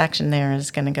satisfaction there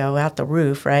is going to go out the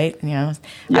roof, right? Yep.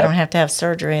 I don't have to have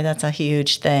surgery. That's a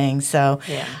huge thing. So,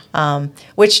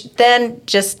 which then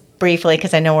just briefly,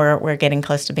 because I know we're getting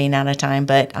close to being out of time,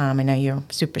 but I know you're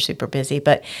super, super busy.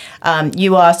 But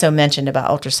you also mentioned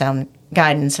about ultrasound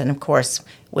guidance, and of course,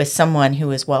 with someone who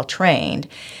is well trained.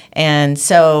 And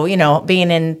so,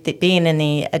 being in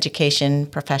the education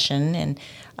profession and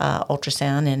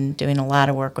ultrasound and doing a lot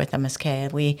of work with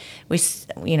MSK, we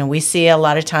see a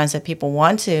lot of times that people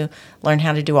want to learn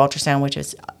how to do ultrasound,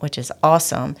 which is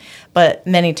awesome. But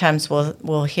many times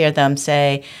we'll hear them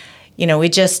say, we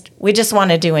just want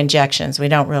to do injections. We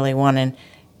don't really want to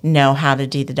know how to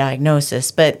do the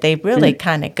diagnosis, but they really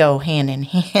kind of go hand in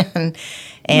hand.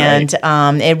 And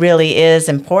it really is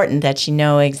important that you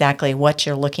know exactly what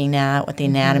you're looking at, what the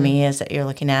anatomy is that you're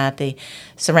looking at, the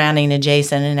surrounding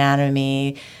adjacent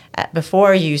anatomy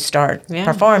before you start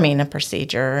performing a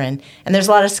procedure. And there's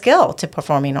a lot of skill to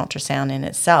performing ultrasound in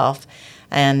itself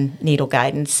and needle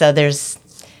guidance. So there's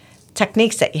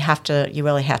techniques that you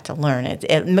really have to learn.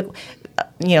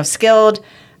 Skilled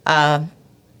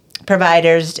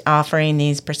providers offering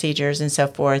these procedures and so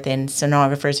forth, and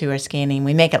sonographers who are scanning,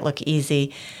 we make it look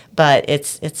easy, but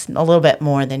it's a little bit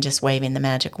more than just waving the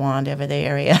magic wand over the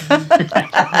area.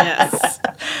 Yes.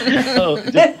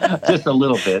 Just a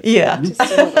little bit. Yeah. Just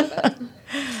a little bit.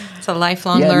 It's a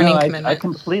lifelong learning commitment. I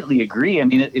completely agree. I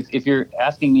mean, if you're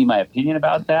asking me my opinion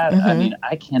about that, I mean,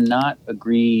 I cannot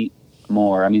agree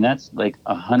more. I mean, that's like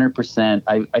 100%.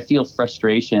 I feel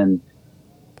frustration,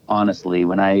 honestly,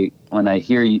 when I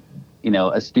hear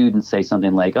a student say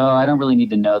something like, "Oh, I don't really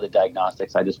need to know the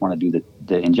diagnostics. I just want to do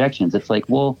the injections." It's like,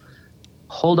 well,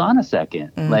 hold on a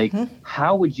second. Like,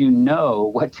 how would you know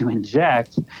what to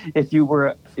inject if you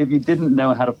didn't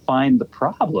know how to find the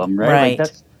problem, right?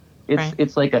 Like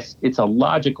it's a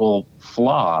logical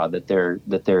flaw that they're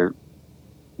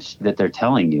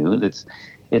telling you.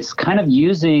 It's kind of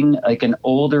using like an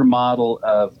older model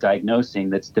of diagnosing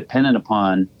that's dependent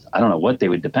upon, I don't know what they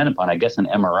would depend upon, I guess an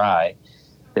MRI,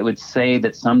 that would say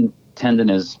that some tendon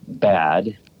is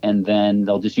bad, and then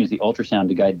they'll just use the ultrasound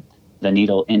to guide the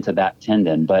needle into that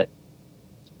tendon. But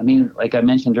I mean, like I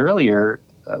mentioned earlier,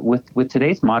 with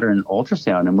today's modern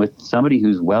ultrasound and with somebody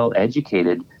who's well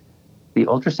educated, the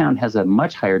ultrasound has a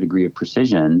much higher degree of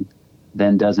precision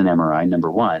than does an MRI,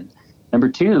 number one. Number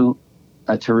two,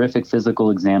 a terrific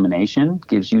physical examination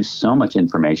gives you so much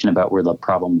information about where the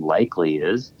problem likely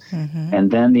is. And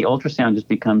then the ultrasound just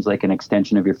becomes like an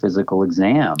extension of your physical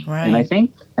exam. Right.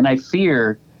 And I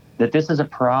fear that this is a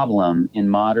problem in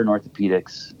modern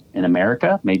orthopedics in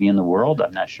America, maybe in the world,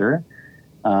 I'm not sure.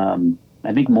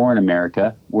 I think more in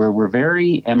America, where we're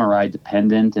very MRI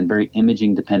dependent and very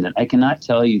imaging dependent. I cannot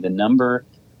tell you the number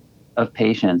of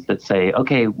patients that say,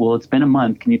 okay, well, it's been a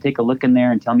month. Can you take a look in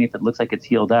there and tell me if it looks like it's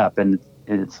healed up? And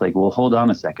it's like, well, hold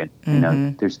on a second. You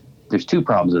know, there's two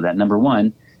problems with that. Number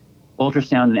one,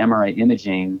 ultrasound and MRI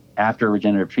imaging after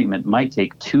regenerative treatment might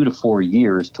take 2 to 4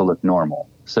 years to look normal.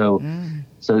 So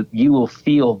you will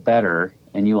feel better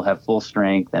and you will have full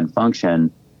strength and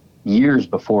function years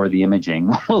before the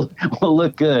imaging will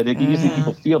look good. You usually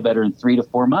people feel better in 3 to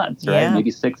 4 months, right? Yeah.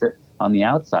 Maybe 6 on the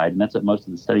outside, and that's what most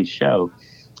of the studies show.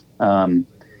 And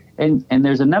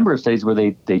there's a number of studies where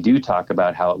they do talk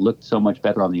about how it looked so much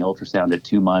better on the ultrasound at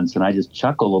 2 months, and I just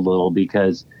chuckle a little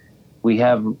because we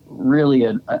have really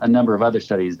a number of other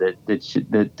studies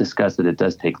that discuss that it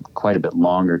does take quite a bit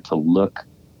longer to look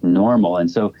normal, and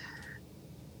so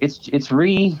it's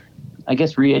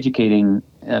re-educating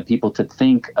people to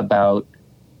think about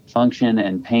function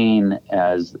and pain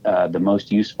as the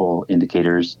most useful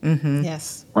indicators.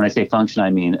 Yes. When I say function, I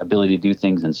mean ability to do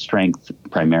things and strength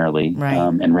primarily, Right.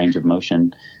 And range of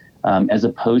motion, as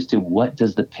opposed to what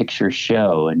does the picture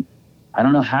show. And I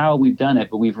don't know how we've done it,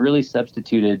 but we've really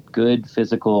substituted good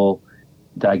physical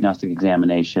diagnostic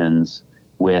examinations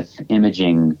with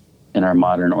imaging in our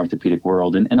modern orthopedic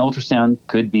world. And ultrasound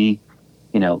could be,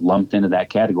 lumped into that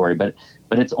category, but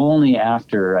it's only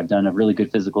after I've done a really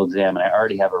good physical exam and I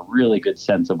already have a really good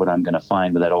sense of what I'm going to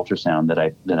find with that ultrasound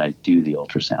that I do the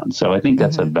ultrasound. So I think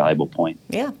that's a valuable point.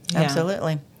 Yeah,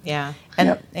 absolutely. Yeah.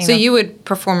 And So you would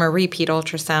perform a repeat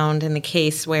ultrasound in the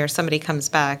case where somebody comes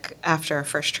back after a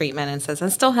first treatment and says, I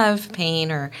still have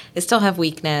pain or I still have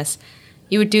weakness.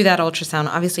 You would do that ultrasound,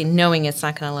 obviously knowing it's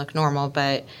not going to look normal,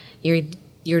 but you're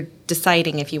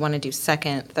deciding if you want to do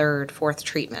second, third, fourth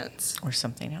treatments. or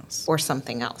something else. Or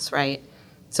something else, right?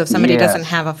 So if somebody doesn't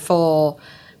have a full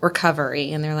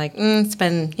recovery and they're like, it's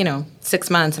been, 6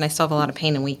 months and I still have a lot of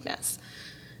pain and weakness.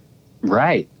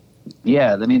 Right.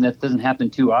 Yeah. I mean, that doesn't happen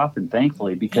too often,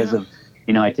 thankfully, because of,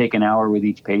 I take an hour with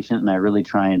each patient and I really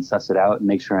try and suss it out and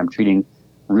make sure I'm treating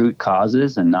root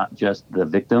causes and not just the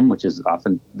victim, which is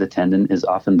often the tendon is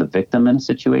often the victim in a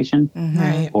situation.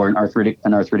 Right. Or an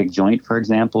arthritic joint, for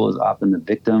example, is often the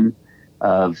victim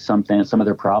of some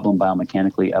other problem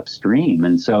biomechanically upstream.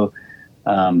 And so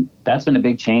that's been a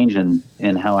big change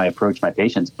in how I approach my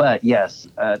patients. But yes,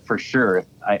 for sure,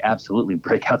 I absolutely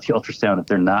break out the ultrasound if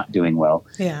they're not doing well.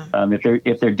 Yeah.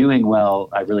 If they're doing well,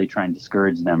 I really try and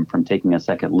discourage them from taking a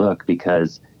second look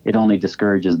because it only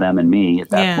discourages them and me at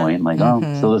that point. I'm like,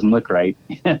 still doesn't look right.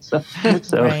 so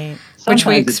Right. Which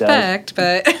we expect,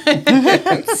 but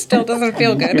it still doesn't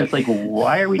feel good. It's like,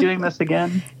 why are we doing this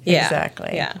again? Yeah.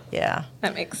 Exactly. Yeah.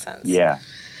 That makes sense. Yeah.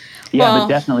 Yeah, Well, but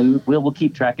definitely we'll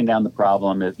keep tracking down the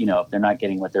problem if they're not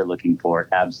getting what they're looking for.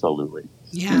 Absolutely.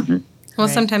 Yeah. Well,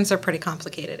 sometimes they're pretty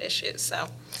complicated issues. So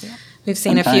we've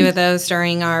seen a few of those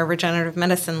during our regenerative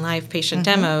medicine live patient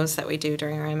demos that we do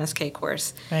during our MSK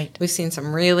course. Right. We've seen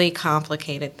some really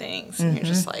complicated things. And you're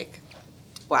just like,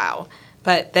 wow.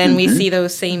 But then we see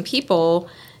those same people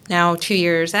now 2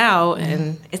 years out,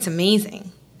 and it's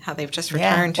amazing how they've just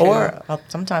returned to. Or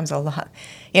sometimes a lot,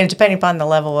 depending upon the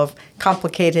level of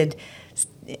complicated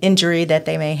injury that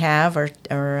they may have or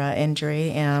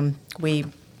injury.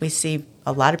 We see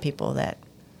a lot of people that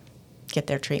get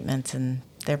their treatments and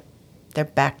they're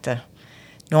back to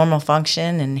normal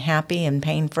function and happy and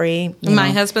pain-free.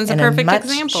 My husband's a perfect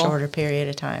example. In a much shorter period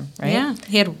of time, right? Yeah.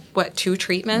 He had, 2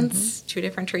 treatments, 2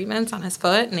 different treatments on his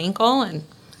foot and ankle, and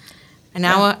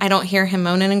now I don't hear him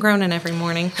moaning and groaning every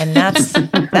morning. And that's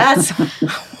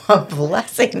a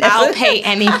blessing. I'll pay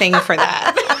anything for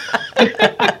that.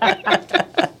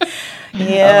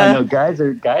 Yeah. I know guys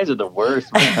are the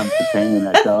worst when it comes to pain,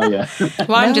 I tell you.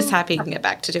 Well, I'm just happy he can get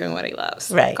back to doing what he loves.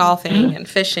 Right. Golfing and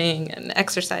fishing and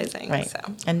exercising. Right. So.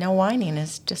 And no whining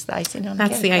is just the icing on the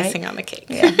cake. That's the right? icing on the cake.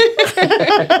 Yeah.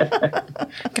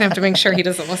 Gonna have to make sure he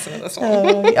doesn't listen to this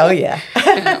one. Oh yeah.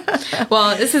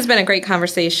 Well, this has been a great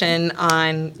conversation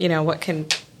on, what can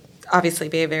obviously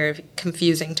be a very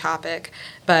confusing topic,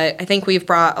 but I think we've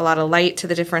brought a lot of light to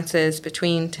the differences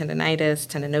between tendonitis,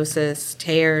 tendinosis,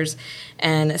 tears,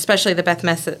 and especially the best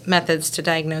methods to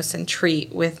diagnose and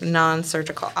treat with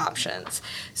non-surgical options.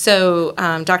 So,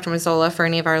 Dr. Mazzola, for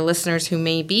any of our listeners who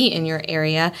may be in your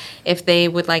area, if they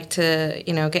would like to,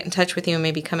 get in touch with you and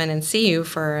maybe come in and see you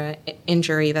for an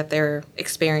injury that they're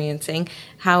experiencing,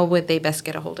 how would they best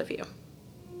get a hold of you?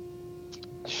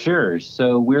 Sure.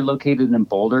 So we're located in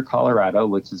Boulder, Colorado,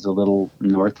 which is a little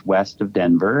northwest of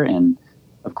Denver. And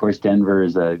of course, Denver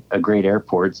is a great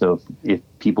airport. So if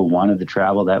people wanted to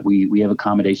travel, that we have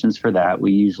accommodations for that.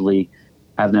 We usually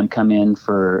have them come in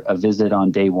for a visit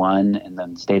on day one and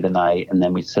then stay the night. And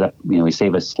then we set up, we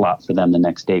save a slot for them the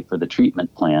next day for the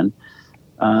treatment plan.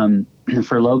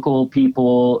 For local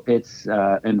people, it's,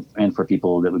 and for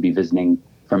people that would be visiting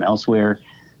from elsewhere,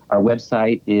 our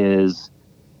website is,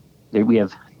 we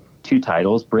have 2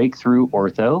 titles, Breakthrough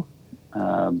Ortho,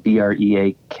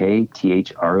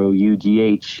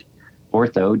 BREAKTHROUGH,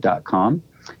 ortho.com.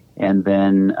 And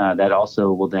then that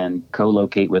also will then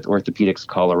co-locate with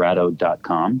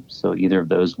orthopedicscolorado.com. So either of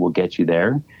those will get you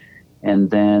there.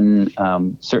 And then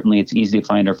certainly it's easy to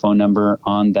find our phone number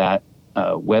on that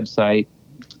website,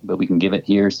 but we can give it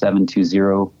here,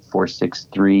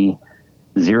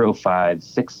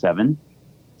 720-463-0567.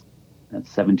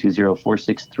 That's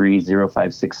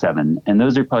 720-463-0567. And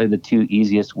those are probably the 2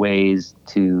 easiest ways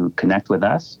to connect with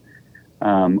us.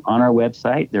 On our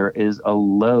website, there is a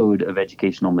load of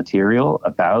educational material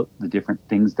about the different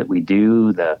things that we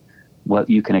do, what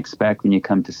you can expect when you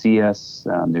come to see us.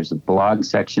 There's a blog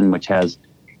section, which has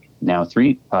now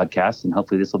 3 podcasts, and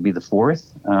hopefully this will be the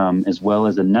 4th, as well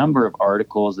as a number of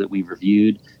articles that we've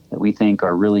reviewed that we think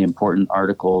are really important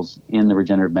articles in the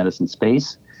regenerative medicine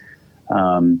space,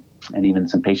 and even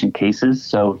some patient cases.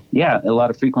 So yeah, a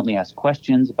lot of frequently asked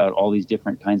questions about all these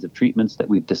different kinds of treatments that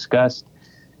we've discussed.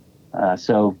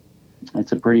 So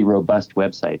it's a pretty robust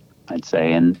website, I'd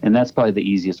say. And that's probably the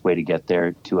easiest way to get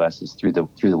there to us is through the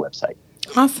website.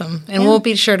 Awesome. And we'll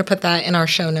be sure to put that in our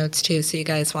show notes too, so you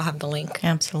guys will have the link.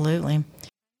 Absolutely.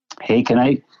 Hey, can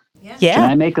I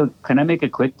make a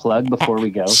quick plug before we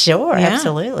go? Sure,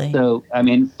 absolutely. So,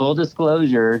 full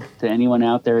disclosure to anyone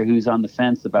out there who's on the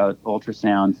fence about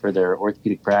ultrasound for their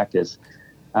orthopedic practice,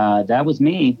 that was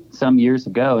me some years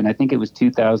ago, and I think it was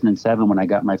 2007 when I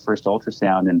got my first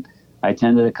ultrasound, and I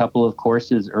attended a couple of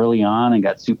courses early on and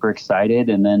got super excited,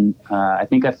 and then I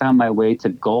think I found my way to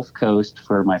Gulf Coast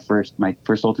for my first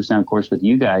ultrasound course with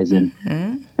you guys, and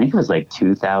I think it was like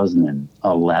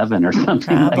 2011 or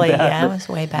something Probably, like that. Yeah, it was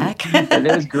way back. And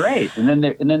it was great. And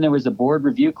then there was a board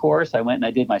review course. I went and I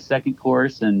did my second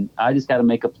course, and I just got to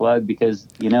make a plug because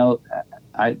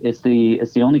it's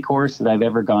the only course that I've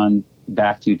ever gone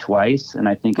back to twice, and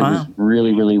I think it was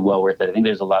really, really well worth it. I think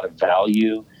there's a lot of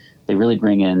value. They really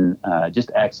bring in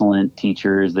just excellent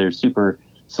teachers. They're super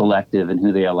selective in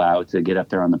who they allow to get up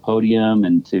there on the podium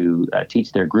and to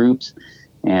teach their groups.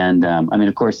 And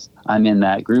of course, I'm in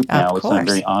that group now, so I'm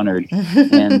very honored.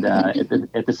 And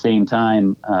at the same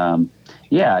time, I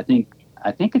think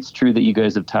it's true that you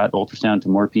guys have taught ultrasound to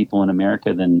more people in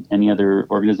America than any other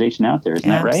organization out there. Isn't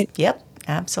that right? Yep.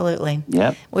 Absolutely.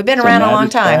 Yep. We've been around a long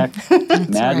time.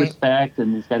 Mad respect,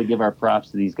 and we've got to give our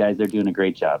props to these guys. They're doing a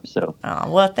great job. So.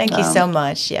 Well, thank you so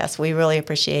much. Yes, we really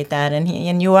appreciate that.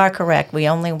 And you are correct. We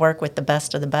only work with the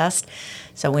best of the best.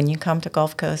 So when you come to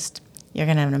Gulf Coast, you're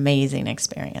going to have an amazing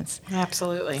experience.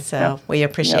 Absolutely. So we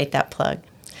appreciate that plug.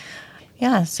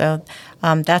 Yeah, so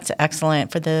that's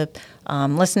excellent for the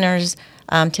listeners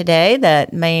today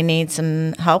that may need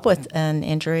some help with an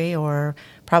injury or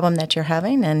problem that you're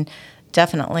having, and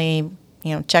definitely,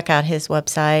 check out his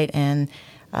website and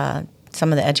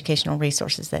some of the educational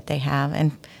resources that they have.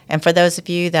 And for those of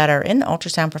you that are in the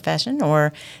ultrasound profession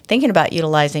or thinking about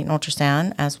utilizing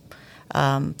ultrasound as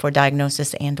for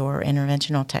diagnosis and or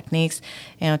interventional techniques,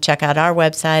 check out our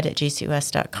website at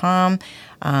gcus.com.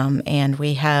 And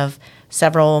we have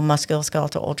several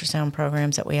musculoskeletal ultrasound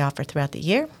programs that we offer throughout the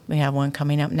year. We have one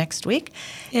coming up next week.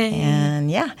 And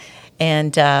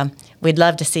we'd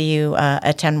love to see you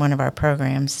attend one of our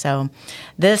programs. So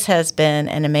this has been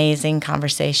an amazing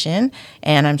conversation,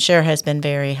 and I'm sure has been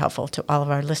very helpful to all of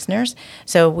our listeners.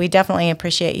 So we definitely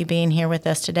appreciate you being here with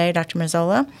us today, Dr.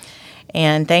 Mazzola.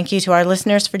 And thank you to our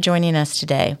listeners for joining us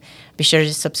today. Be sure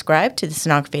to subscribe to the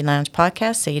Sonography Lounge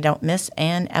podcast so you don't miss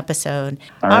an episode.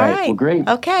 All right. Well, great.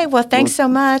 Okay. Well, thanks so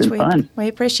much. We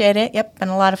appreciate it. Yep. Been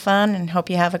a lot of fun, and hope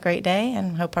you have a great day,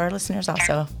 and hope our listeners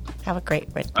also have a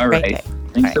great day.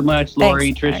 Thanks so much,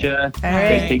 Lori, Tricia. All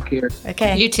right. Take care.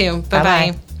 Okay. You too.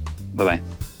 Bye-bye. Bye-bye.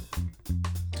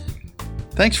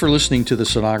 Thanks for listening to the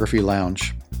Sonography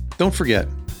Lounge. Don't forget,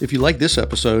 if you like this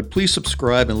episode, please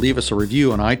subscribe and leave us a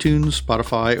review on iTunes,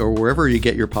 Spotify, or wherever you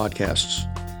get your podcasts.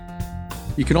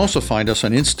 You can also find us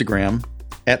on Instagram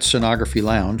at Sonography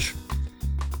Lounge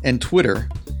and Twitter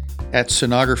at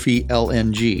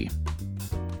SonographyLNG.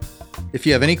 If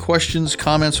you have any questions,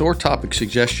 comments, or topic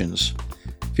suggestions,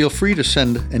 feel free to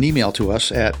send an email to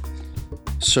us at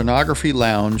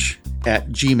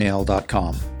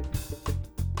sonographylounge@gmail.com.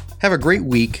 Have a great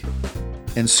week,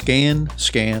 and scan,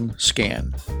 scan,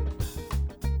 scan.